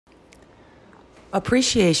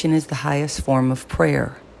Appreciation is the highest form of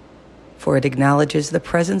prayer, for it acknowledges the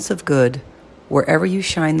presence of good wherever you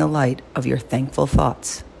shine the light of your thankful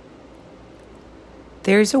thoughts.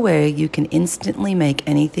 There's a way you can instantly make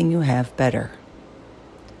anything you have better.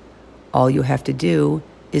 All you have to do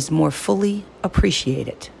is more fully appreciate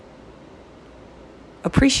it.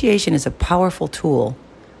 Appreciation is a powerful tool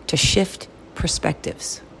to shift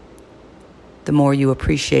perspectives. The more you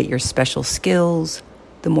appreciate your special skills,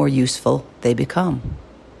 the more useful they become.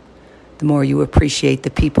 The more you appreciate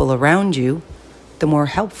the people around you, the more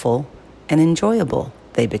helpful and enjoyable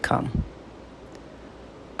they become.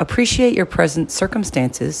 Appreciate your present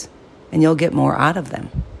circumstances, and you'll get more out of them.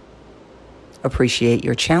 Appreciate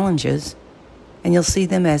your challenges, and you'll see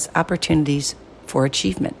them as opportunities for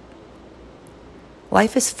achievement.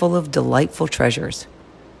 Life is full of delightful treasures.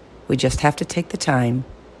 We just have to take the time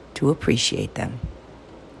to appreciate them.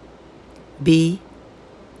 Be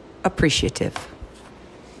appreciative.